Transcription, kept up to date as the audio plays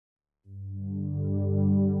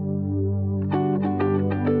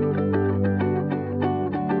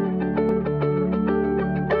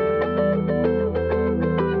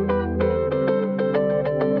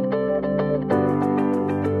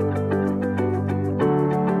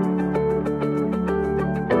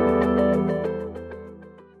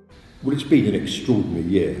Well, it's been an extraordinary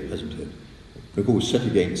year, hasn't it? Of course, set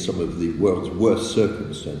against some of the world's worst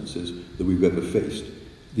circumstances that we've ever faced,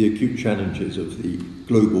 the acute challenges of the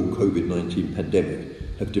global COVID-19 pandemic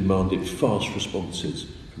have demanded fast responses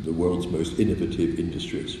from the world's most innovative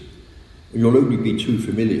industries. And you'll only be too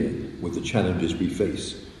familiar with the challenges we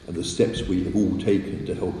face and the steps we have all taken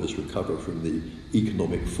to help us recover from the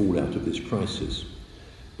economic fallout of this crisis.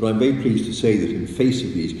 But I'm very pleased to say that in face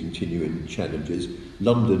of these continuing challenges,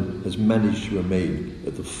 London has managed to remain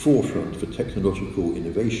at the forefront for technological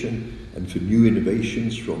innovation and for new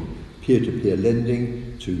innovations from peer-to-peer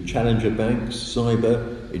lending to challenger banks,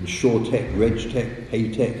 cyber, insurtech, regtech,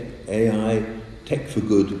 paytech, AI, tech for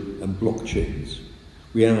good and blockchains.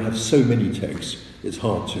 We now have so many techs, it's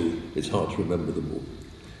hard to remember them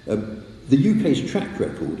all. The UK's track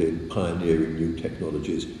record in pioneering new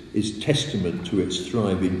technologies is testament to its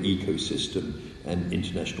thriving ecosystem and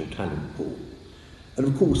international talent pool. And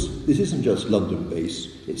of course, this isn't just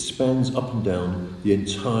London-based, it spans up and down the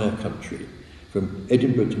entire country. From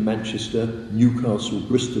Edinburgh to Manchester, Newcastle,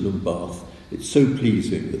 Bristol and Bath, it's so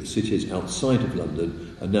pleasing that cities outside of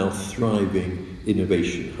London are now thriving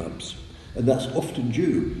innovation hubs. And that's often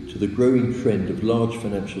due to the growing trend of large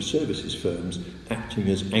financial services firms acting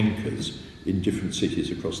as anchors in different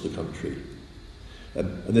cities across the country.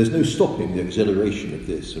 And there's no stopping the acceleration of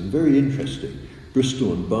this. And very interesting,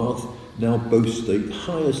 Bristol and Bath now boast the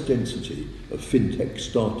highest density of fintech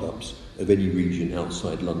startups of any region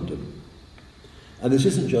outside London. And this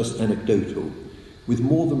isn't just anecdotal. With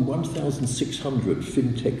more than 1,600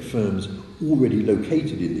 fintech firms already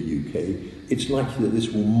located in the UK, it's likely that this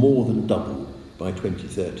will more than double by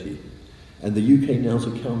 2030. And the UK now is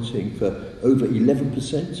accounting for over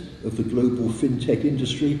 11% of the global fintech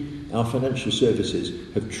industry. Our financial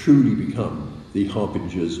services have truly become the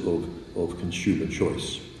harbingers of consumer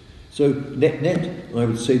choice. So net, I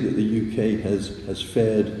would say that the UK has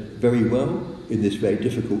fared very well in this very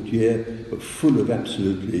difficult year, but full of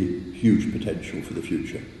absolutely huge potential for the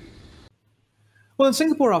future. Well, in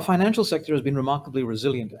Singapore, our financial sector has been remarkably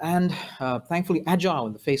resilient and thankfully agile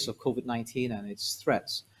in the face of COVID-19 and its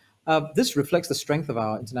threats. This reflects the strength of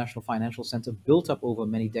our international financial center built up over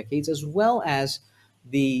many decades, as well as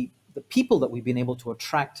the people that we've been able to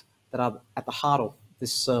attract that are at the heart of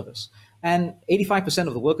this service. And 85%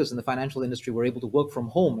 of the workers in the financial industry were able to work from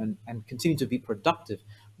home and continue to be productive,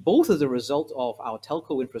 both as a result of our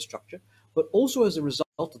telco infrastructure, but also as a result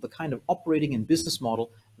of the kind of operating and business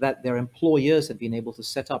model that their employers had been able to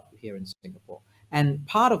set up here in Singapore. And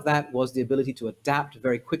part of that was the ability to adapt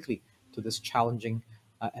very quickly to this challenging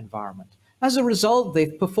environment. As a result,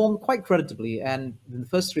 they've performed quite creditably. And in the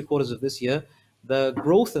first 3 quarters of this year, the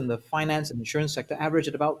growth in the finance and insurance sector averaged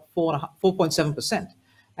at about 4.7%.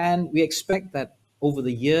 And we expect that over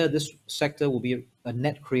the year, this sector will be a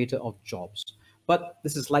net creator of jobs. But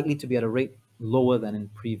this is likely to be at a rate lower than in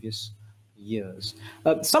previous years.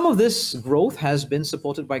 Some of this growth has been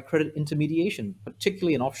supported by credit intermediation,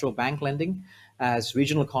 particularly in offshore bank lending, as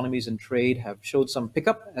regional economies and trade have showed some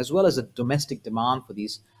pickup, as well as a domestic demand for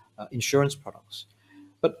these insurance products.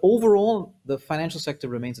 But overall, the financial sector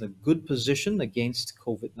remains in a good position against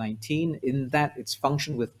COVID-19 in that it's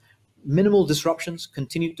functioned with minimal disruptions,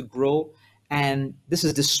 continued to grow, and this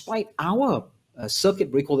is despite our circuit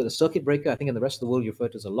breaker, call it a circuit breaker, I think in the rest of the world you refer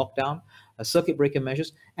to as a lockdown, a circuit breaker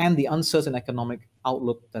measures, and the uncertain economic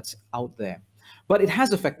outlook that's out there. But it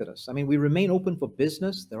has affected us. I mean, we remain open for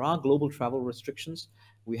business. There are global travel restrictions.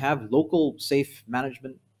 We have local safe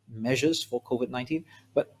management measures for COVID-19,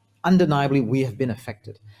 but undeniably we have been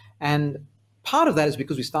affected. And part of that is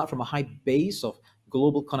because we start from a high base of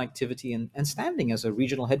global connectivity and standing as a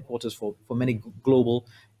regional headquarters for many global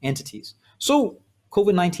entities. So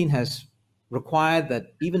COVID-19 has required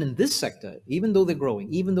that even in this sector, even though they're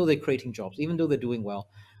growing, even though they're creating jobs, even though they're doing well,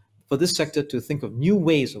 for this sector to think of new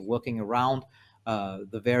ways of working around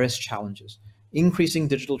the various challenges, increasing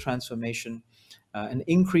digital transformation, an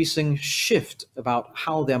increasing shift about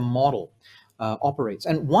how their model operates.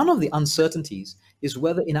 And one of the uncertainties is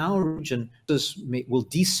whether in our region this will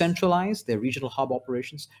decentralize their regional hub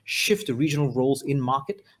operations, shift to regional roles in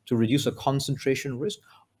market to reduce a concentration risk,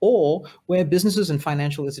 or where businesses and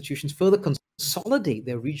financial institutions further consolidate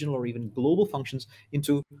their regional or even global functions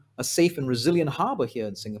into a safe and resilient harbor here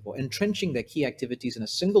in Singapore, entrenching their key activities in a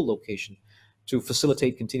single location to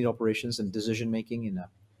facilitate continued operations and decision-making in a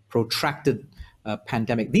protracted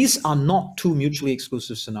pandemic. These are not two mutually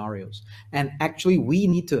exclusive scenarios. And actually, we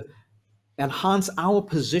need to enhance our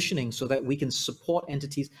positioning so that we can support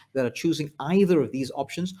entities that are choosing either of these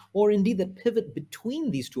options, or indeed that pivot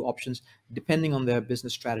between these two options depending on their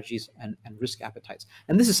business strategies and risk appetites.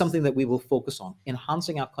 And this is something that we will focus on,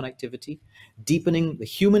 enhancing our connectivity, deepening the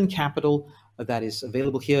human capital that is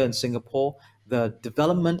available here in Singapore, the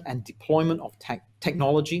development and deployment of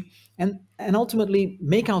technology, and ultimately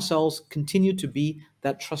make ourselves continue to be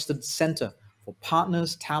that trusted center for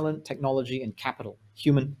partners, talent, technology, and capital,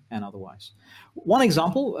 human and otherwise. One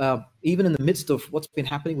example, even in the midst of what's been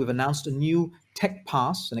happening, we've announced a new Tech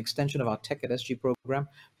Pass, an extension of our Tech at SG program,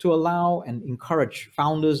 to allow and encourage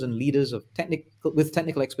founders and leaders with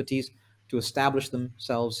technical expertise to establish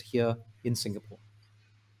themselves here in Singapore.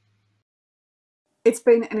 It's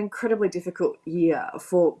been an incredibly difficult year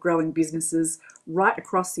for growing businesses right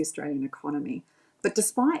across the Australian economy. But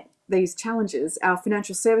despite these challenges, our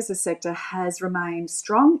financial services sector has remained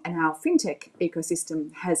strong and our fintech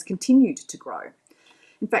ecosystem has continued to grow.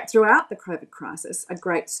 In fact, throughout the COVID crisis, a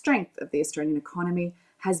great strength of the Australian economy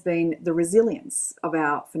has been the resilience of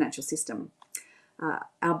our financial system.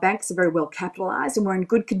 Our banks are very well capitalised and were in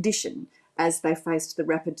good condition as they faced the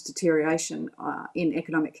rapid deterioration in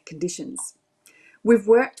economic conditions. We've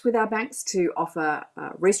worked with our banks to offer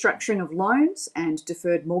restructuring of loans and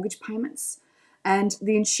deferred mortgage payments, and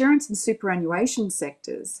the insurance and superannuation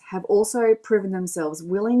sectors have also proven themselves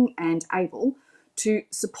willing and able to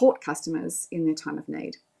support customers in their time of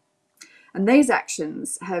need. And these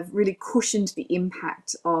actions have really cushioned the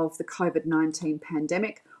impact of the COVID-19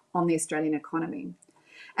 pandemic on the Australian economy.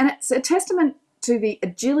 And it's a testament to the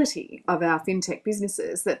agility of our fintech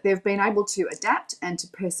businesses that they've been able to adapt and to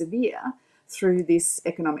persevere through this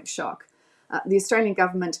economic shock. The Australian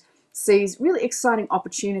government sees really exciting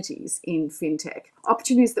opportunities in fintech,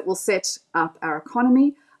 opportunities that will set up our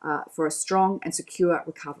economy for a strong and secure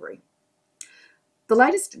recovery. The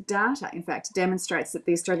latest data, in fact, demonstrates that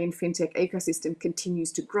the Australian fintech ecosystem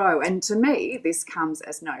continues to grow, and to me, this comes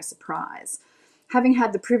as no surprise. Having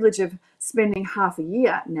had the privilege of spending a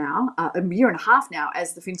year and a half now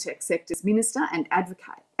as the fintech sector's minister and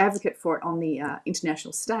advocate for it on the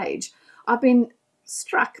international stage, I've been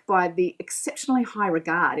struck by the exceptionally high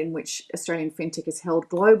regard in which Australian fintech is held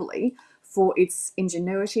globally for its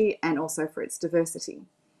ingenuity and also for its diversity.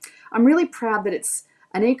 I'm really proud that it's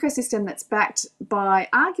an ecosystem that's backed by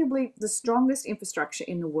arguably the strongest infrastructure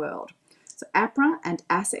in the world. So APRA and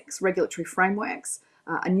ASIC's regulatory frameworks,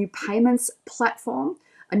 a new payments platform,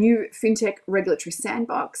 a new fintech regulatory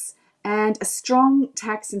sandbox, and a strong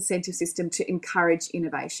tax incentive system to encourage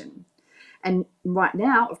innovation. And right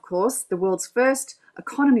now, of course, the world's first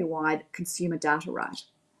economy-wide consumer data right.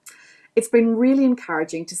 It's been really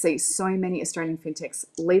encouraging to see so many Australian fintechs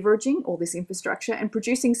leveraging all this infrastructure and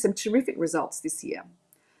producing some terrific results this year.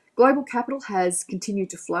 Global capital has continued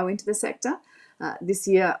to flow into the sector. This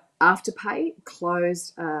year, Afterpay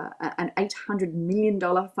closed an $800 million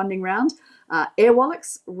funding round.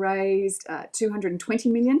 Airwallex raised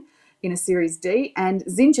 $220 million in a Series D, and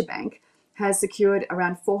Zinja Bank has secured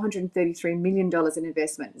around $433 million in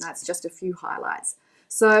investment. And that's just a few highlights.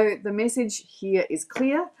 So the message here is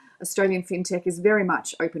clear. Australian fintech is very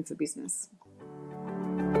much open for business.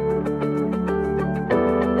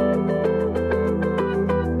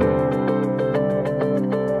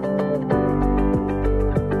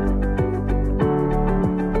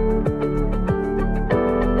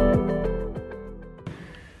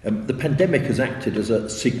 The pandemic has acted as a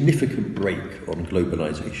significant brake on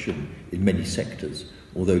globalisation in many sectors,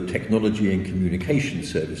 although technology and communication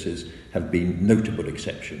services have been notable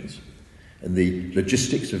exceptions. And the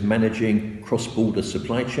logistics of managing cross-border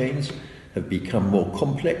supply chains have become more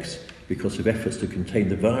complex because of efforts to contain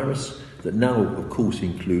the virus that now, of course,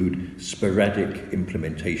 include sporadic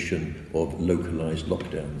implementation of localised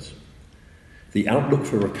lockdowns. The outlook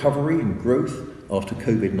for recovery and growth after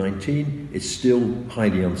COVID-19 is still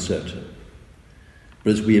highly uncertain.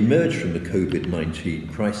 But as we emerge from the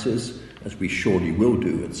COVID-19 crisis, as we surely will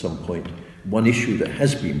do at some point, one issue that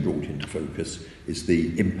has been brought into focus is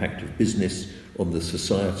the impact of business on the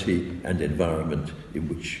society and environment in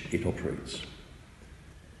which it operates.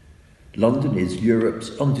 London is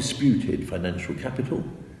Europe's undisputed financial capital,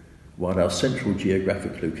 while our central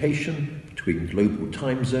geographic location between global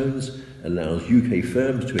time zones allows UK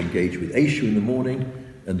firms to engage with Asia in the morning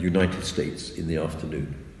and the United States in the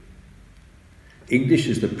afternoon. English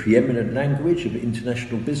is the preeminent language of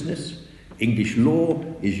international business. English law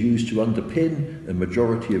is used to underpin a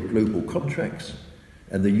majority of global contracts,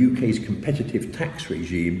 and the UK's competitive tax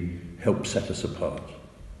regime helps set us apart.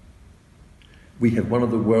 We have one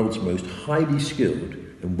of the world's most highly skilled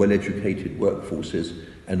and well-educated workforces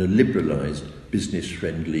and a liberalised,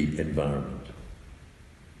 business-friendly environment.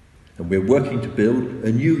 And we're working to build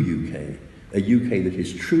a new UK, a UK that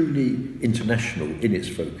is truly international in its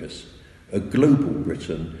focus, a global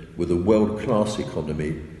Britain with a world-class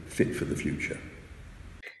economy fit for the future.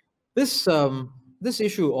 This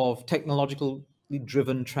issue of technologically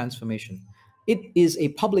driven transformation, it is a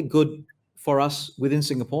public good for us within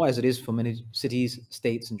Singapore, as it is for many cities,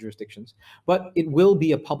 states, and jurisdictions. But it will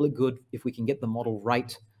be a public good if we can get the model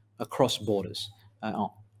right across borders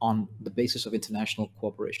on the basis of international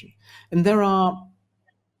cooperation. And there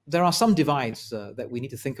are some divides that we need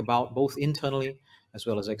to think about, both internally as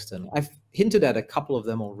well as externally. I've hinted at a couple of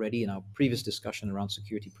them already in our previous discussion around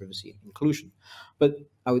security, privacy, and inclusion. But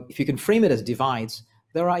if you can frame it as divides,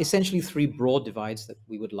 there are essentially three broad divides that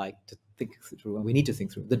we would like to think through, and we need to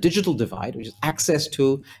think through. The digital divide, which is access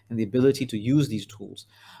to and the ability to use these tools.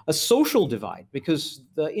 A social divide, because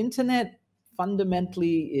the internet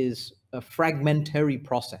fundamentally is a fragmentary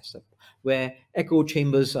process where echo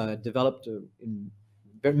chambers are developed in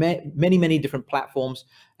many different platforms,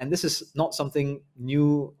 and this is not something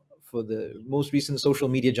new for the most recent social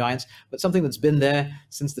media giants, but something that's been there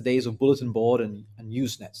since the days of bulletin board and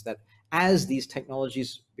Usenets, that as these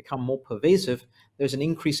technologies become more pervasive, there's an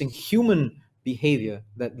increasing human behavior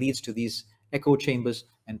that leads to these echo chambers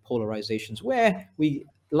and polarizations, where we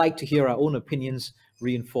like to hear our own opinions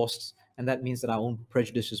reinforced, and that means that our own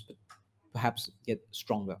prejudices perhaps get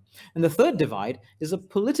stronger. And the third divide is a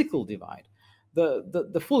political divide.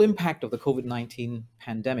 The full impact of the COVID-19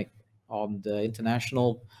 pandemic on the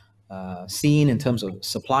international scene in terms of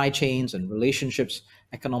supply chains and relationships,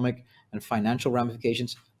 economic and financial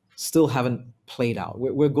ramifications still haven't played out.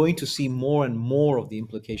 We're going to see more and more of the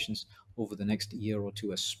implications over the next year or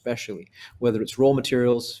two, especially whether it's raw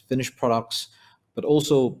materials, finished products, but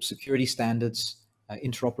also security standards,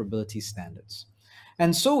 interoperability standards.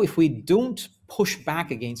 And so if we don't push back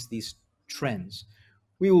against these trends,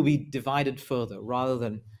 we will be divided further rather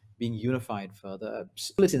than being unified further.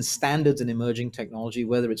 Split in standards and emerging technology,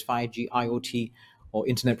 whether it's 5G, IoT, or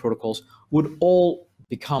internet protocols, would all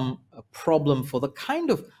become a problem for the kind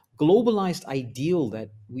of globalized ideal that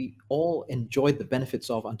we all enjoyed the benefits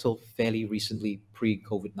of until fairly recently,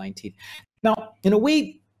 pre-COVID-19. Now, in a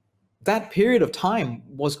way, that period of time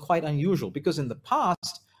was quite unusual, because in the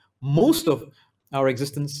past, most of our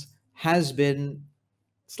existence has been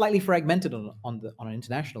slightly fragmented on an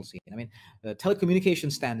international scene. I mean,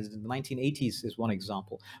 telecommunication standards in the 1980s is one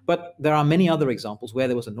example, but there are many other examples where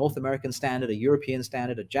there was a North American standard, a European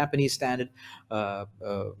standard, a Japanese standard,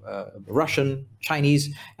 Russian,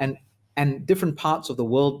 Chinese, and different parts of the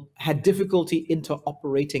world had difficulty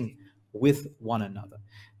interoperating with one another.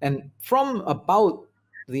 And from about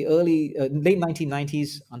the late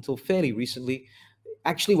 1990s until fairly recently,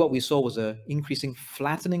 actually what we saw was an increasing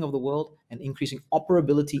flattening of the world and increasing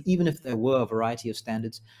operability. Even if there were a variety of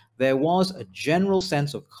standards, there was a general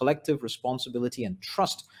sense of collective responsibility and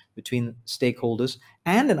trust between stakeholders,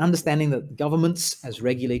 and an understanding that governments as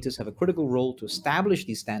regulators have a critical role to establish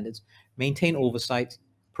these standards, maintain oversight,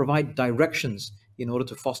 provide directions in order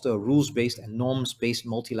to foster a rules-based and norms-based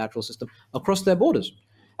multilateral system across their borders.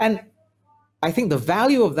 And I think the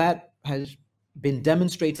value of that has been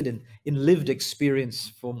demonstrated in lived experience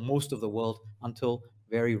for most of the world until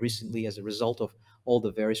very recently, as a result of all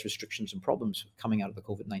the various restrictions and problems coming out of the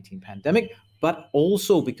COVID-19 pandemic, but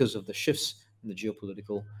also because of the shifts in the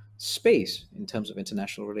geopolitical space in terms of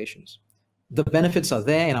international relations. The benefits are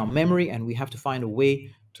there in our memory, and we have to find a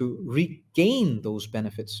way to regain those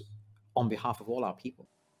benefits on behalf of all our people.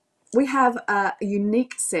 We have a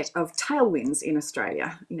unique set of tailwinds in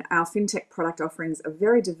Australia. Our fintech product offerings are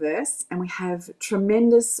very diverse, and we have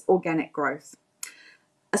tremendous organic growth.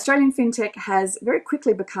 Australian fintech has very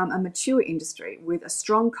quickly become a mature industry with a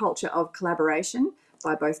strong culture of collaboration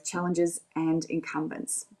by both challengers and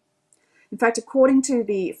incumbents. In fact, according to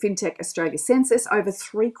the Fintech Australia census, over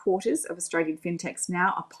 3/4 of Australian fintechs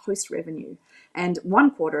now are post-revenue, and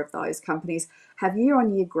 1/4 of those companies have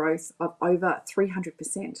year-on-year growth of over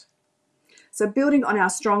 300%. So building on our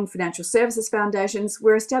strong financial services foundations,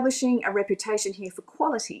 we're establishing a reputation here for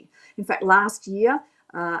quality. In fact, last year,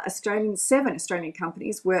 7 Australian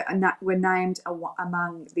companies were named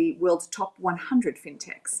among the world's top 100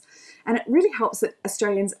 fintechs. And it really helps that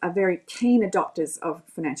Australians are very keen adopters of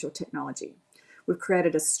financial technology. We've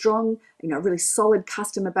created a strong, really solid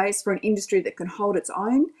customer base for an industry that can hold its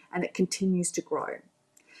own and that continues to grow.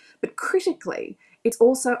 But critically, it's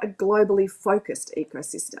also a globally focused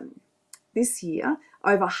ecosystem. This year,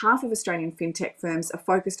 over half of Australian fintech firms are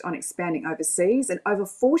focused on expanding overseas, and over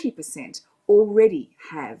 40% already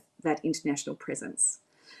have that international presence.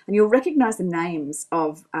 And you'll recognise the names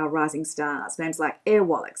of our rising stars, names like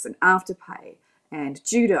Airwallex and Afterpay and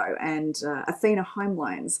Judo and Athena Home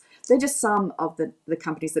Loans. They're just some of the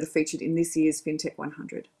companies that are featured in this year's FinTech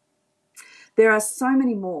 100. There are so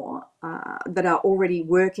many more that are already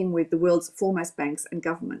working with the world's foremost banks and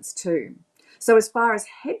governments too. So as far as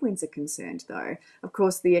headwinds are concerned, though, of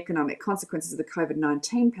course, the economic consequences of the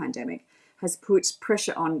COVID-19 pandemic has put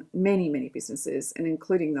pressure on many, many businesses, and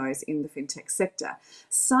including those in the fintech sector.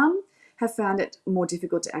 Some have found it more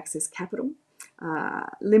difficult to access capital.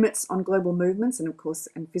 Limits on global movements and, of course,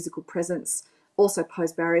 and physical presence also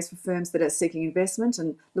pose barriers for firms that are seeking investment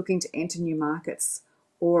and looking to enter new markets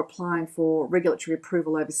or applying for regulatory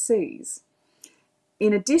approval overseas.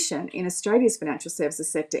 In addition, in Australia's financial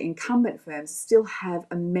services sector, incumbent firms still have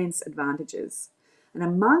immense advantages. And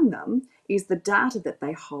among them is the data that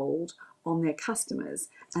they hold on their customers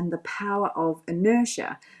and the power of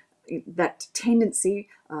inertia, that tendency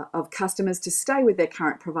of customers to stay with their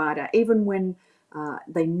current provider even when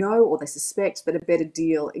they know or they suspect that a better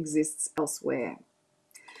deal exists elsewhere.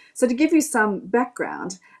 So to give you some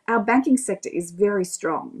background, our banking sector is very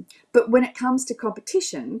strong, but when it comes to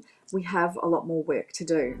competition, we have a lot more work to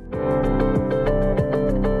do.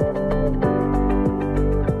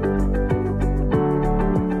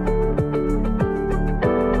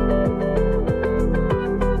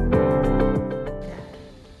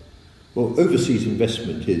 Well, overseas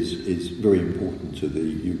investment is very important to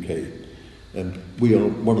the UK. We are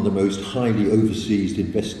one of the most highly overseas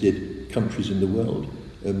invested countries in the world.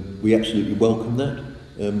 We absolutely welcome that.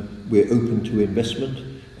 We're open to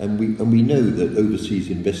investment, and we know that overseas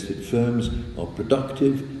invested firms are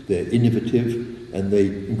productive, they're innovative, and they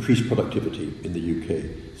increase productivity in the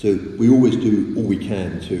UK. So we always do all we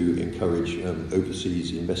can to encourage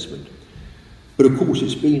overseas investment. But of course,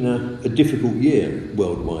 it's been a difficult year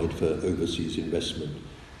worldwide for overseas investment.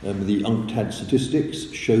 The UNCTAD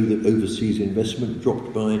statistics show that overseas investment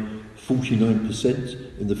dropped by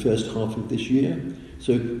 49% in the first half of this year.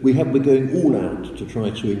 So we're going all out to try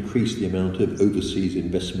to increase the amount of overseas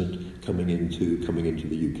investment coming into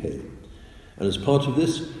the UK. And as part of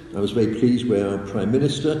this, I was very pleased where our Prime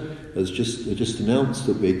Minister has just announced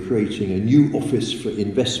that we're creating a new office for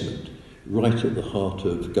investment right at the heart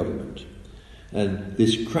of government. And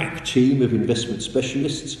this crack team of investment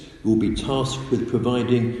specialists will be tasked with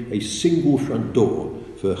providing a single front door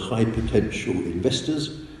for high potential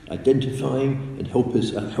investors, identifying and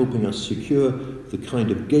helping us secure the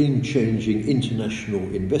kind of game-changing international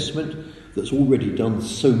investment that's already done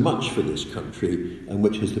so much for this country and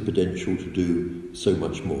which has the potential to do so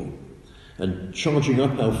much more. And charging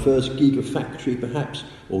up our first gigafactory perhaps,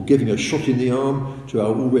 or giving a shot in the arm to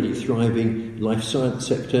our already thriving life science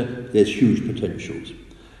sector, there's huge potentials.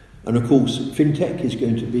 And of course, fintech is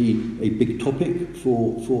going to be a big topic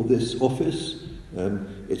for this office.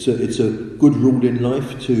 It's a good rule in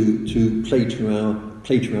life to play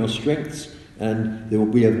to our strengths, and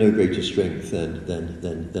we have no greater strength than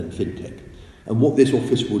fintech. And what this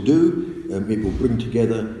office will do, it will bring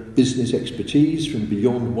together business expertise from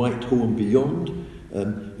beyond Whitehall and beyond.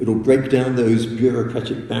 It'll break down those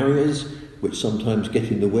bureaucratic barriers which sometimes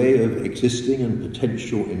get in the way of existing and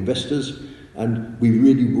potential investors, and we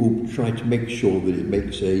really will try to make sure that it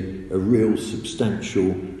makes a real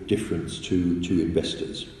substantial difference to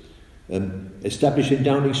investors. Established in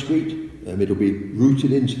Downing Street, it'll be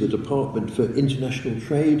rooted into the Department for International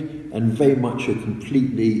Trade and very much a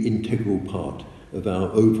completely integral part of our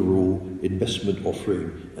overall investment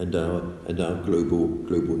offering and our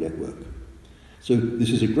global network. So this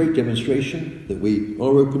is a great demonstration that we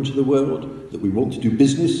are open to the world, that we want to do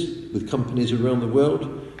business with companies around the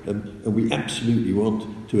world, and we absolutely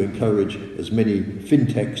want to encourage as many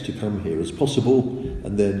fintechs to come here as possible,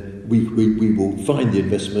 and then we will find the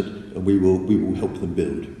investment and we will help them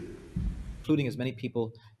build. Including as many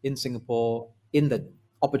people in Singapore in the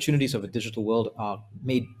opportunities of a digital world are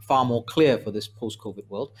made far more clear for this post-COVID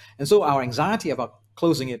world. And so our anxiety about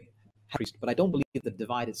closing it has increased, but I don't believe the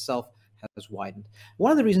divide itself has widened.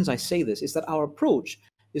 One of the reasons I say this is that our approach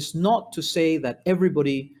is not to say that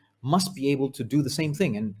everybody must be able to do the same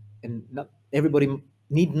thing, and not everybody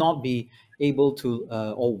need not be able to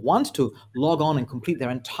or want to log on and complete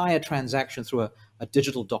their entire transaction through a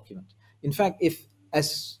digital document. In fact, if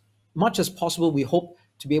as much as possible, we hope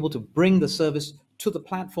to be able to bring the service to the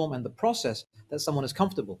platform and the process that someone is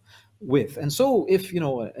comfortable with. And so if, an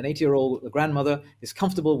 80-year-old grandmother is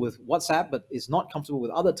comfortable with WhatsApp, but is not comfortable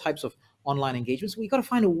with other types of online engagements, we've got to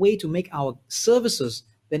find a way to make our services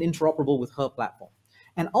then interoperable with her platform.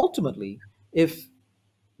 And ultimately, if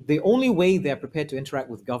the only way they're prepared to interact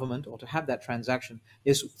with government or to have that transaction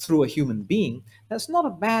is through a human being, that's not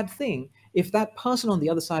a bad thing if that person on the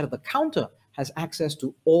other side of the counter has access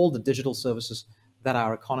to all the digital services that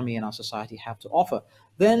our economy and our society have to offer,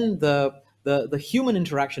 then the human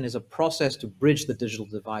interaction is a process to bridge the digital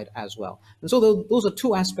divide as well. And so those are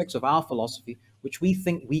two aspects of our philosophy which we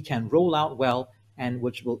think we can roll out well and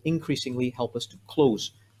which will increasingly help us to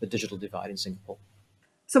close the digital divide in Singapore.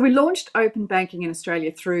 So we launched open banking in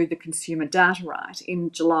Australia through the consumer data right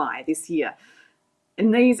in July this year.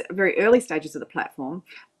 In these very early stages of the platform,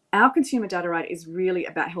 our consumer data right is really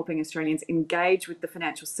about helping Australians engage with the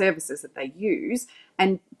financial services that they use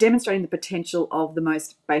and demonstrating the potential of the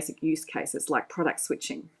most basic use cases like product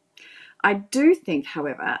switching. I do think,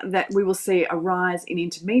 however, that we will see a rise in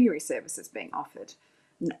intermediary services being offered.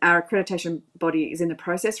 Our accreditation body is in the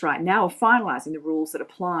process right now of finalising the rules that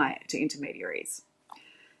apply to intermediaries.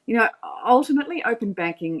 You know, ultimately, open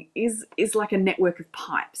banking is like a network of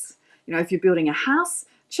pipes. You know, if you're building a house,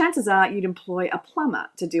 chances are you'd employ a plumber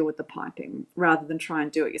to deal with the piping rather than try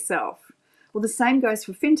and do it yourself. Well, the same goes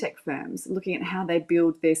for fintech firms looking at how they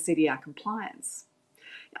build their CDR compliance.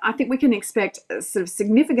 I think we can expect a sort of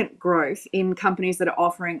significant growth in companies that are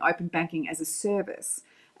offering open banking as a service,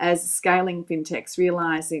 as scaling fintechs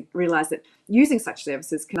realise that using such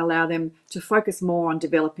services can allow them to focus more on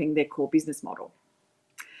developing their core business model.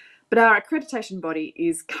 But our accreditation body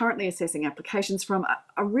is currently assessing applications from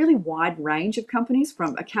a really wide range of companies,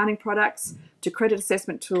 from accounting products to credit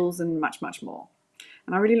assessment tools and much, much more.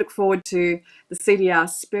 And I really look forward to the CDR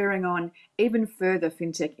spurring on even further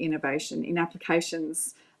fintech innovation in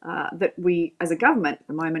applications that we as a government at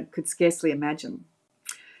the moment could scarcely imagine.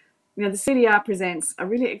 You know, the CDR presents a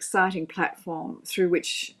really exciting platform through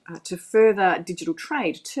which to further digital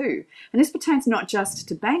trade too. And this pertains not just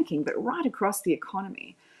to banking, but right across the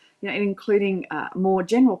economy, you know, including more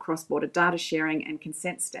general cross-border data sharing and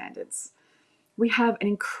consent standards. We have an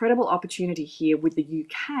incredible opportunity here with the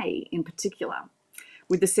UK in particular,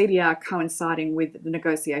 with the CDR coinciding with the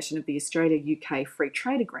negotiation of the Australia-UK Free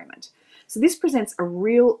Trade Agreement. So this presents a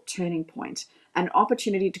real turning point, an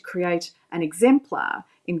opportunity to create an exemplar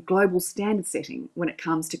in global standard setting when it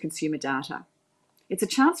comes to consumer data. It's a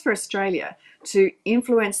chance for Australia to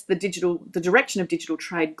influence the direction of digital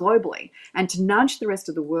trade globally and to nudge the rest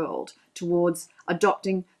of the world towards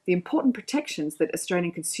adopting the important protections that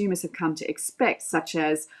Australian consumers have come to expect, such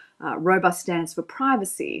as robust standards for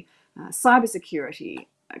privacy, cybersecurity,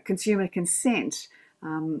 consumer consent,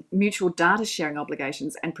 mutual data sharing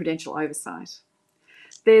obligations, and prudential oversight.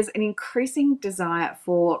 There's an increasing desire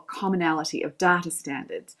for commonality of data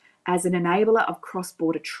standards as an enabler of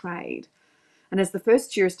cross-border trade. And as the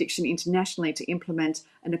first jurisdiction internationally to implement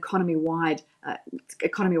an economy-wide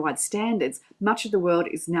standards, much of the world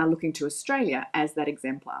is now looking to Australia as that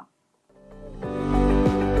exemplar.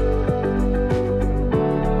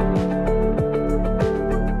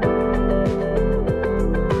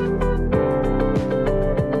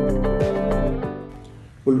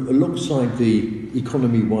 Well, alongside the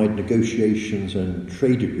economy-wide negotiations and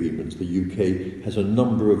trade agreements, the UK has a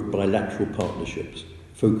number of bilateral partnerships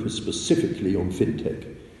focused specifically on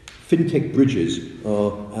fintech. Fintech bridges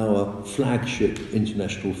are our flagship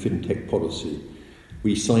international fintech policy.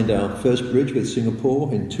 We signed our first bridge with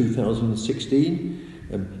Singapore in 2016.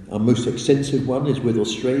 Our most extensive one is with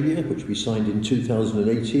Australia, which we signed in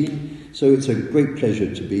 2018. So it's a great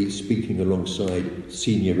pleasure to be speaking alongside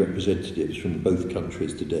senior representatives from both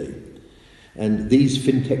countries today. And these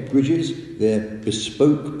fintech bridges, they're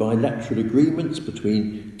bespoke bilateral agreements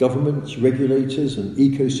between governments, regulators and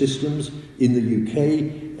ecosystems in the UK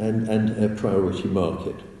and a priority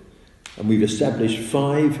market. And we've established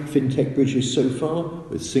 5 fintech bridges so far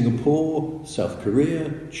with Singapore, South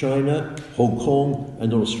Korea, China, Hong Kong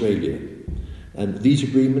and Australia. And these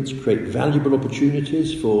agreements create valuable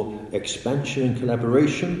opportunities for expansion and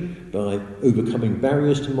collaboration by overcoming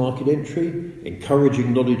barriers to market entry,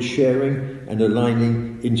 encouraging knowledge sharing and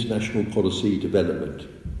aligning international policy development.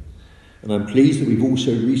 And I'm pleased that we've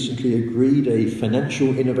also recently agreed a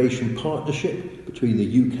financial innovation partnership between the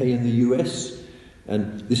UK and the US.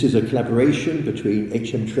 And this is a collaboration between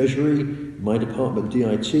HM Treasury, my department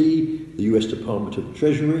DIT, the US Department of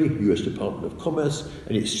Treasury, US Department of Commerce,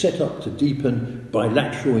 and it's set up to deepen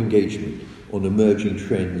bilateral engagement on emerging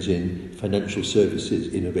trends in financial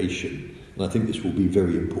services innovation. And I think this will be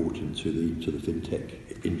very important to the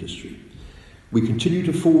fintech industry. We continue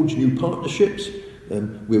to forge new partnerships.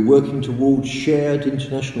 We're working towards shared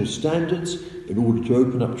international standards in order to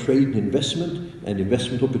open up trade and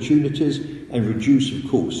investment opportunities and reduce, of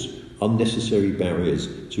course, unnecessary barriers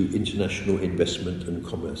to international investment and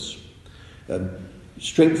commerce.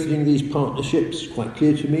 Strengthening these partnerships, quite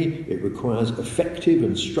clear to me, it requires effective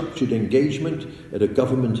and structured engagement at a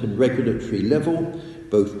government and regulatory level,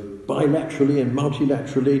 both bilaterally and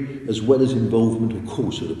multilaterally, as well as involvement, of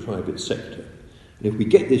course, of the private sector. And if we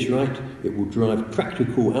get this right, it will drive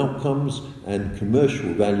practical outcomes and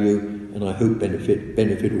commercial value, and I hope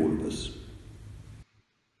benefit all of us.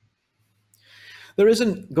 There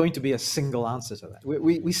isn't going to be a single answer to that.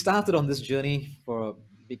 We started on this journey for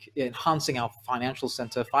enhancing our financial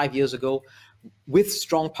center 5 years ago with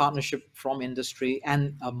strong partnership from industry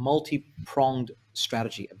and a multi-pronged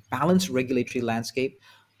strategy, a balanced regulatory landscape,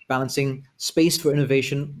 balancing space for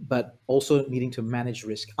innovation, but also needing to manage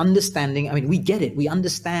risk. Understanding, I mean, we get it. We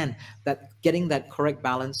understand that getting that correct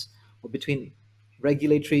balance between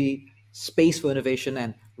regulatory space for innovation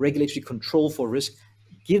and regulatory control for risk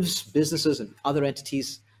gives businesses and other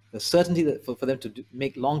entities the certainty that for them to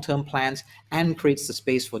make long-term plans and creates the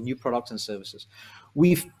space for new products and services.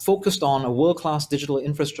 We've focused on a world-class digital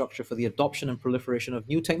infrastructure for the adoption and proliferation of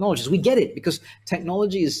new technologies. We get it, because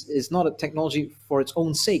technology is not a technology for its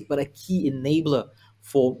own sake, but a key enabler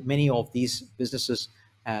for many of these businesses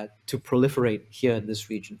to proliferate here in this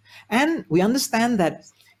region. And we understand that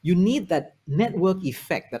you need that network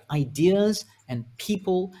effect, that ideas and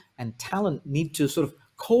people and talent need to sort of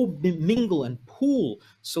co-mingle and pool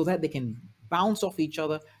so that they can bounce off each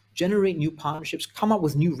other, generate new partnerships, come up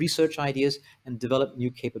with new research ideas, and develop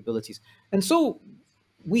new capabilities. And so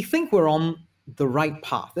we think we're on the right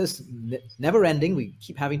path. There's never ending. We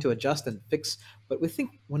keep having to adjust and fix, but we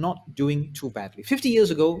think we're not doing too badly. 50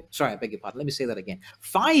 years ago, sorry, I beg your pardon, let me say that again.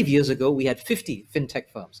 5 years ago, we had 50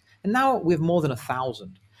 fintech firms, and now we have more than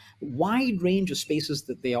 1,000. Wide range of spaces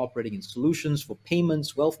that they are operating in: solutions for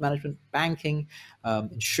payments, wealth management, banking,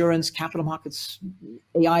 insurance, capital markets,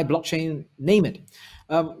 AI, blockchain, name it.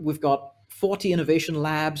 We've got 40 innovation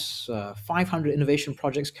labs, 500 innovation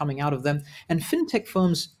projects coming out of them, and fintech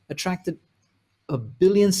firms attracted $1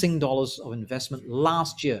 billion of investment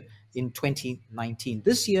last year in 2019.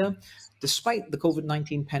 This year, despite the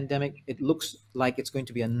COVID-19 pandemic, it looks like it's going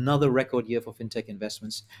to be another record year for fintech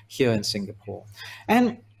investments here in Singapore.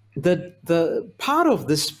 And the part of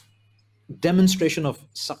this demonstration of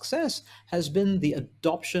success has been the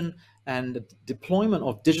adoption and deployment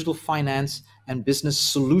of digital finance and business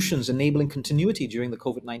solutions enabling continuity during the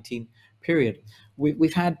COVID-19 period.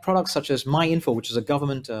 We've had products such as MyInfo, which is a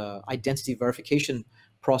government identity verification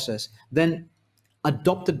process, then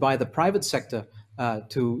adopted by the private sector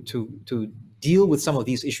to deal with some of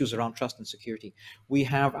these issues around trust and security. We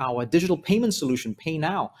have our digital payment solution, Pay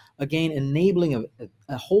Now, again enabling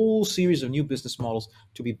a whole series of new business models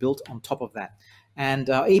to be built on top of that.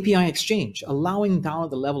 And API exchange, allowing down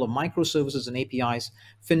at the level of microservices and APIs,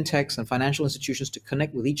 fintechs and financial institutions to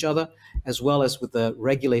connect with each other, as well as with the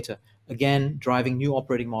regulator, again, driving new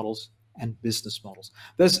operating models and business models.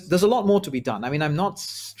 There's a lot more to be done. I mean, I'm not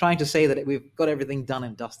trying to say that we've got everything done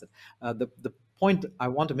and dusted. The point I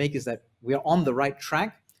want to make is that we are on the right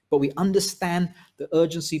track, but we understand the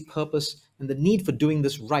urgency, purpose, and the need for doing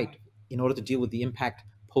this right in order to deal with the impact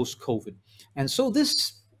post-COVID. And so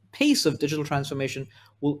this pace of digital transformation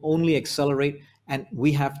will only accelerate, and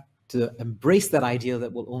we have to embrace that idea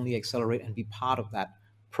that will only accelerate and be part of that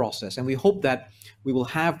process. And we hope that we will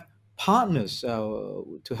have partners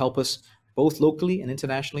to help us both locally and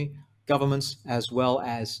internationally, governments as well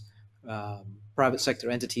as private sector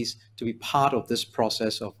entities, to be part of this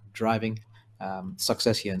process of driving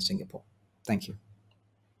success here in Singapore. Thank you.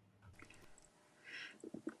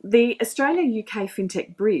 The Australia-UK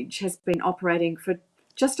FinTech Bridge has been operating for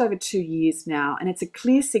just over 2 years now, and it's a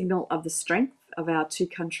clear signal of the strength of our two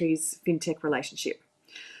countries' FinTech relationship.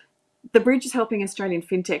 The bridge is helping Australian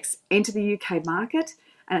FinTechs enter the UK market,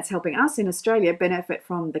 and it's helping us in Australia benefit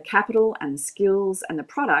from the capital and the skills and the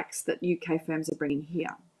products that UK firms are bringing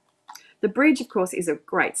here. The bridge, of course, is a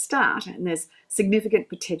great start, and there's significant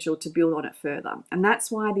potential to build on it further. And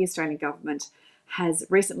that's why the Australian government has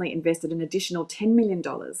recently invested an additional $10 million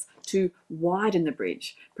to widen the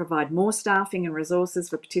bridge, provide more staffing and resources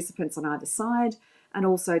for participants on either side, and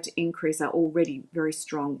also to increase our already very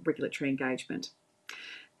strong regulatory engagement.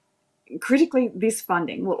 Critically, this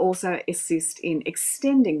funding will also assist in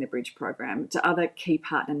extending the bridge program to other key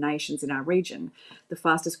partner nations in our region, the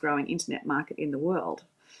fastest growing internet market in the world.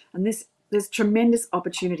 And there's tremendous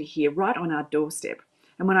opportunity here right on our doorstep.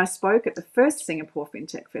 And when I spoke at the first Singapore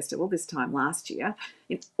FinTech Festival this time last year,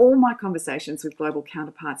 in all my conversations with global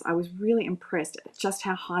counterparts, I was really impressed at just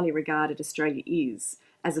how highly regarded Australia is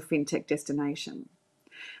as a FinTech destination.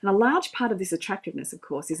 And a large part of this attractiveness, of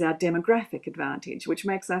course, is our demographic advantage, which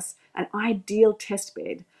makes us an ideal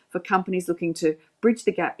testbed for companies looking to bridge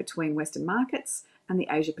the gap between Western markets and the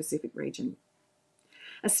Asia-Pacific region.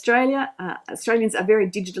 Australians are very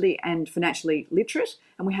digitally and financially literate,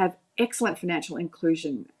 and we have excellent financial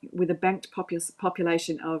inclusion with a banked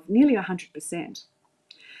population of nearly 100%.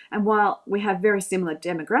 And while we have very similar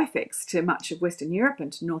demographics to much of Western Europe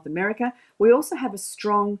and to North America, we also have a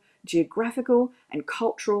strong geographical and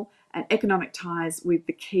cultural and economic ties with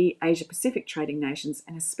the key Asia-Pacific trading nations,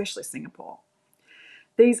 and especially Singapore.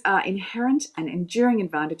 These are inherent and enduring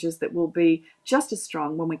advantages that will be just as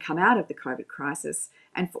strong when we come out of the COVID crisis.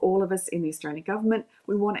 And for all of us in the Australian government,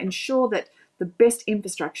 we want to ensure that the best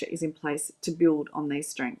infrastructure is in place to build on these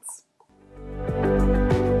strengths.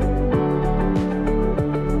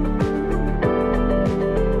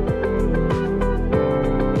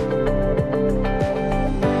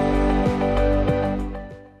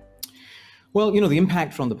 Well, the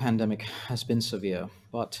impact from the pandemic has been severe,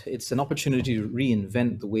 but it's an opportunity to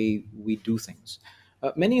reinvent the way we do things.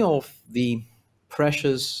 Many of the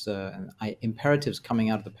pressures and imperatives coming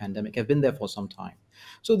out of the pandemic have been there for some time.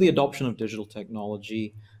 So the adoption of digital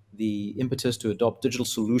technology, the impetus to adopt digital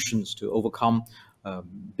solutions to overcome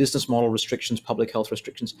business model restrictions, public health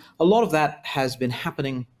restrictions, a lot of that has been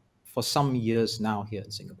happening for some years now here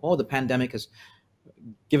in Singapore. The pandemic has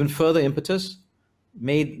given further impetus,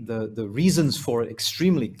 made the reasons for it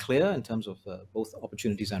extremely clear in terms of both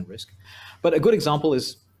opportunities and risk. But a good example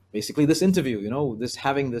is basically this interview,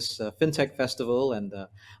 having this FinTech Festival and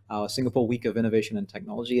our Singapore Week of Innovation and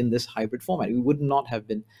Technology in this hybrid format. We would not have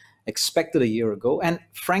been expected a year ago. And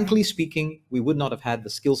frankly speaking, we would not have had the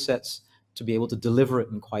skill sets to be able to deliver it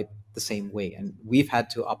in quite the same way. And we've had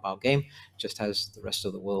to up our game, just as the rest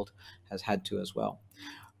of the world has had to as well.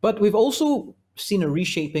 But we've also seen a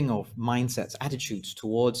reshaping of mindsets, attitudes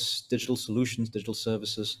towards digital solutions, digital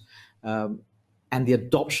services, and the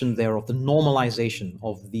adoption thereof, the normalization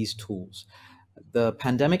of these tools. The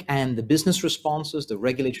pandemic and the business responses, the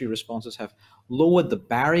regulatory responses have lowered the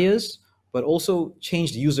barriers, but also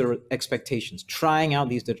changed user expectations, trying out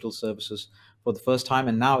these digital services for the first time.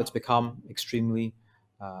 And now it's become extremely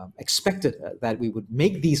expected that we would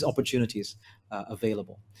make these opportunities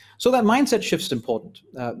available. So that mindset shift is important.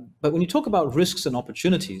 But when you talk about risks and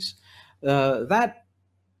opportunities, that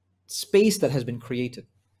space that has been created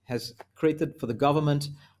has created for the government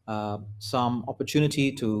some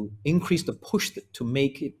opportunity to increase the push to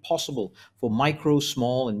make it possible for micro,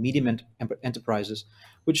 small, and medium enterprises,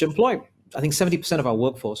 which employ, I think, 70% of our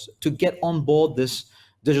workforce, to get on board this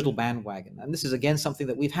digital bandwagon. And this is, again, something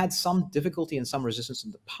that we've had some difficulty and some resistance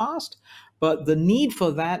in the past, but the need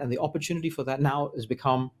for that and the opportunity for that now has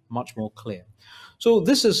become much more clear. So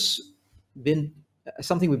this has been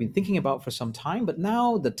something we've been thinking about for some time, but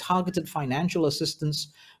now the targeted financial assistance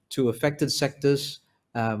to affected sectors,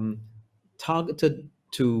 targeted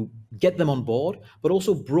to get them on board, but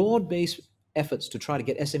also broad-based efforts to try to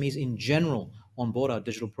get SMEs in general on board our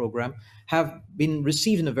digital program have been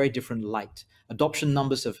received in a very different light. Adoption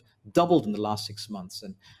numbers have doubled in the last 6 months,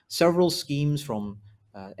 and several schemes from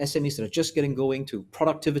SMEs that are just getting going to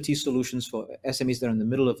productivity solutions for SMEs that are in the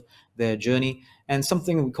middle of their journey, and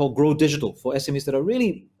something we call Grow Digital for SMEs that are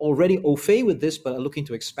really already au fait with this but are looking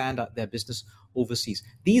to expand out their business overseas.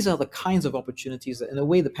 These are the kinds of opportunities that, in a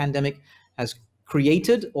way, the pandemic has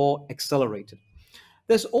created or accelerated.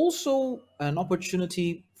 There's also an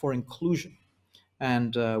opportunity for inclusion.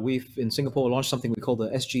 And we've, in Singapore, launched something we call the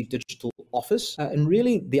SG Digital Office. And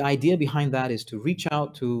really, the idea behind that is to reach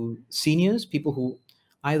out to seniors, people who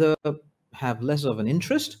either have less of an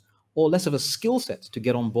interest or less of a skill set to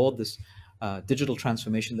get on board this digital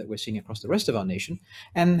transformation that we're seeing across the rest of our nation,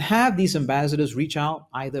 and have these ambassadors reach out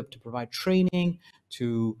either to provide training,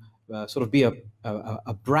 to sort of be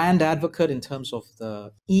a brand advocate in terms of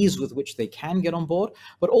the ease with which they can get on board,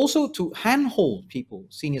 but also to handhold people,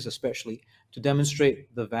 seniors especially, to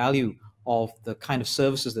demonstrate the value of the kind of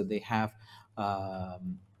services that they have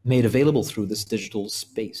made available through this digital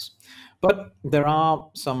space. But there are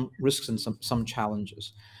some risks and some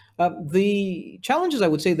challenges. The challenges, I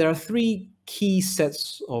would say, there are three key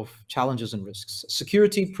sets of challenges and risks: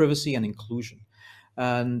 security, privacy, and inclusion.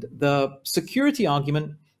 And the security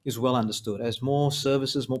argument is well understood. As more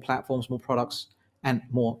services, more platforms, more products, and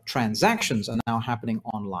more transactions are now happening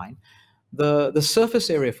online, the surface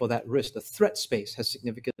area for that risk, the threat space, has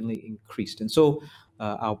significantly increased. And so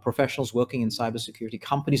our professionals working in cybersecurity,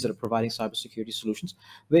 companies that are providing cybersecurity solutions,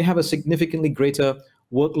 they have a significantly greater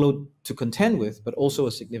workload to contend with, but also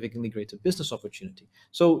a significantly greater business opportunity.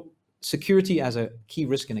 So security as a key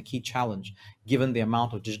risk and a key challenge, given the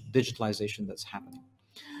amount of digitalization that's happening.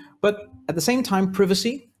 But at the same time,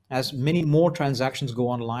 privacy, as many more transactions go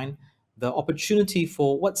online, the opportunity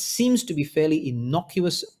for what seems to be fairly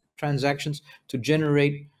innocuous transactions to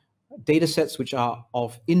generate data sets which are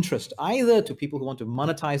of interest, either to people who want to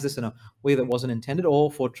monetize this in a way that wasn't intended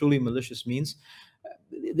or for truly malicious means.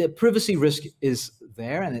 The privacy risk is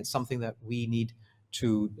there, and it's something that we need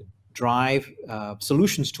to drive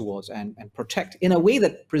solutions towards and protect in a way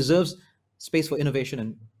that preserves space for innovation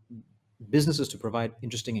and businesses to provide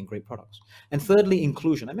interesting and great products. And thirdly,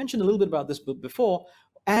 inclusion. I mentioned a little bit about this before.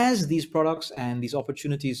 As these products and these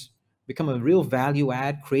opportunities become a real value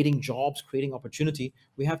add, creating jobs, creating opportunity,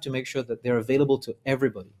 we have to make sure that they're available to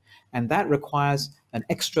everybody. And that requires an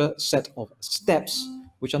extra set of steps,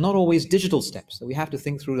 which are not always digital steps, that we have to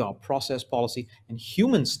think through our process, policy, and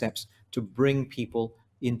human steps to bring people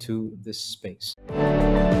into this space.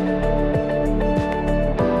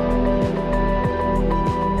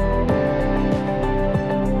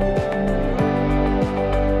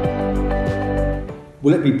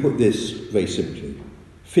 Well, let me put this very simply.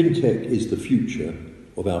 Fintech is the future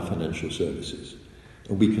of our financial services,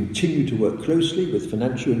 and we continue to work closely with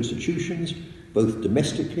financial institutions, both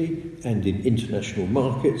domestically and in international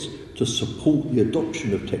markets, to support the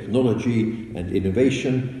adoption of technology and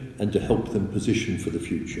innovation and to help them position for the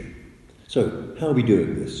future. So, how are we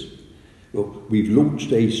doing this? Well, we've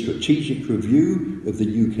launched a strategic review of the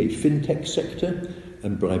UK fintech sector,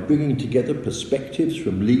 and by bringing together perspectives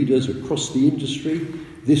from leaders across the industry,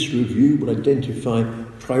 this review will identify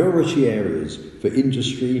priority areas for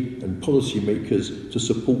industry and policymakers to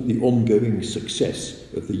support the ongoing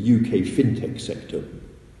success of the UK fintech sector.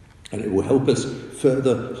 And it will help us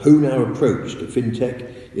further hone our approach to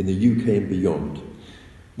fintech in the UK and beyond.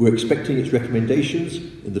 We're expecting its recommendations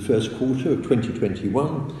in the first quarter of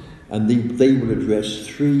 2021, and they will address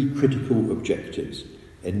three critical objectives: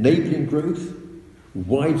 enabling growth,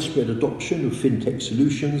 widespread adoption of fintech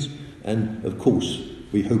solutions, and, of course,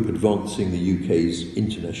 we hope advancing the UK's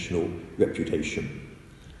international reputation.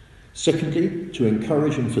 Secondly, to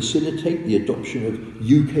encourage and facilitate the adoption of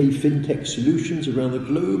UK fintech solutions around the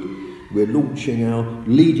globe, we're launching our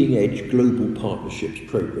Leading Edge Global Partnerships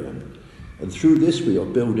programme. And through this, we are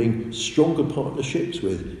building stronger partnerships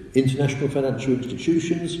with international financial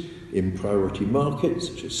institutions in priority markets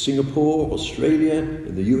such as Singapore, Australia,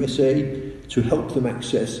 and the USA to help them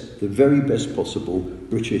access the very best possible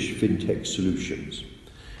British fintech solutions.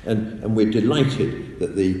 And we're delighted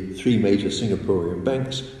that the three major Singaporean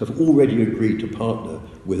banks have already agreed to partner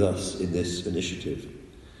with us in this initiative.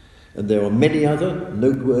 And there are many other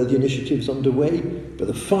noteworthy initiatives underway, but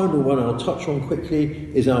the final one I'll touch on quickly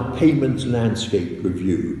is our payments landscape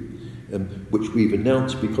review, which we've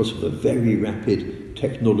announced because of the very rapid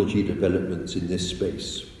technology developments in this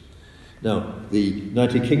space. Now, the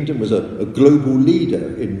United Kingdom was a global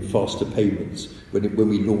leader in faster payments when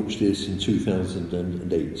we launched this in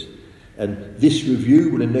 2008. And this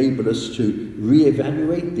review will enable us to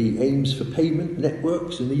re-evaluate the aims for payment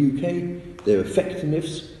networks in the UK, their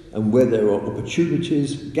effectiveness, and where there are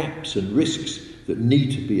opportunities, gaps and risks that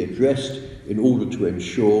need to be addressed in order to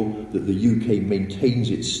ensure that the UK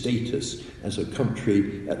maintains its status as a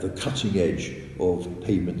country at the cutting edge of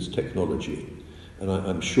payments technology. And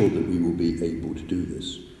I'm sure that we will be able to do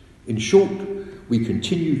this. In short, we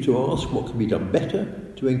continue to ask what can be done better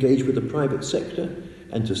to engage with the private sector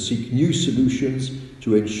and to seek new solutions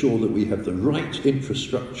to ensure that we have the right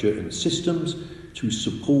infrastructure and systems to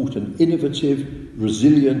support an innovative,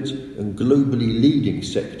 resilient and globally leading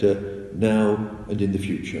sector now and in the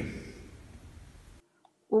future.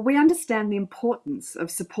 Well, we understand the importance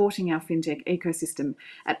of supporting our fintech ecosystem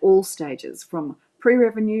at all stages, from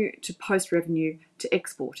pre-revenue to post-revenue to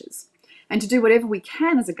exporters, and to do whatever we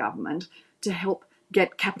can as a government to help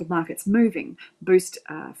get capital markets moving, boost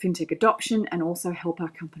fintech adoption, and also help our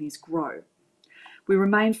companies grow. We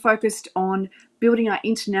remain focused on building our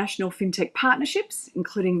international fintech partnerships,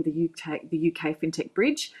 including the UK Fintech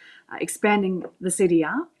Bridge, expanding the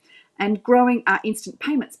CDR, and growing our instant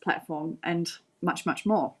payments platform, and much, much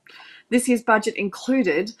more. This year's budget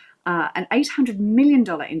included an $800 million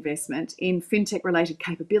investment in fintech-related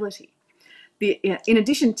capability. In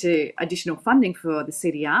addition to additional funding for the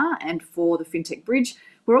CDR and for the Fintech Bridge,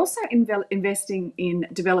 we're also investing in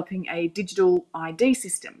developing a digital ID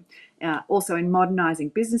system, also in modernising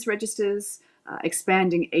business registers,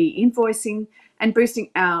 expanding e-invoicing, and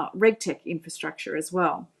boosting our RegTech infrastructure as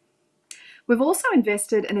well. We've also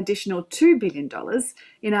invested an additional $2 billion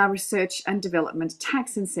in our research and development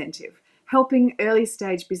tax incentive, helping early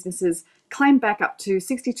stage businesses claim back up to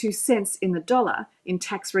 62 cents in the dollar in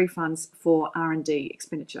tax refunds for R&D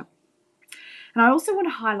expenditure. And I also want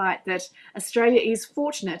to highlight that Australia is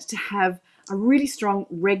fortunate to have a really strong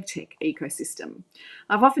RegTech ecosystem.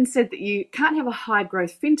 I've often said that you can't have a high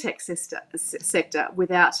growth fintech sector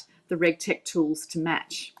without the RegTech tools to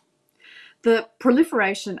match. The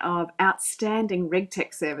proliferation of outstanding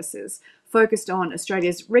RegTech services focused on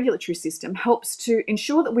Australia's regulatory system helps to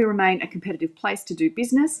ensure that we remain a competitive place to do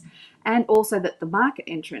business, and also that the market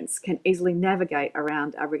entrants can easily navigate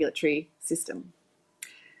around our regulatory system.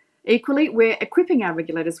 Equally, we're equipping our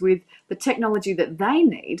regulators with the technology that they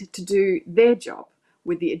need to do their job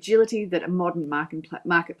with the agility that a modern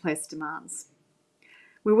marketplace demands.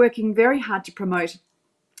 We're working very hard to promote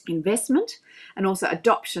investment and also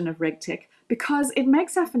adoption of RegTech because it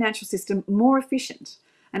makes our financial system more efficient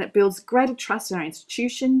and it builds greater trust in our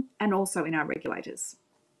institution and also in our regulators.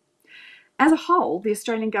 As a whole, the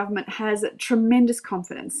Australian government has tremendous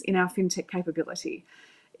confidence in our fintech capability.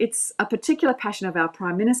 It's a particular passion of our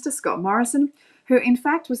Prime Minister, Scott Morrison, who in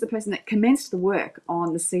fact was the person that commenced the work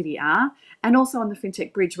on the CDR and also on the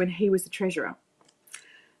fintech bridge when he was the Treasurer.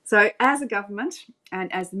 So as a government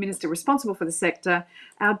and as the Minister responsible for the sector,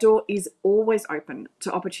 our door is always open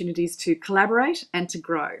to opportunities to collaborate and to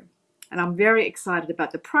grow. And I'm very excited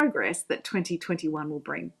about the progress that 2021 will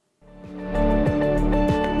bring.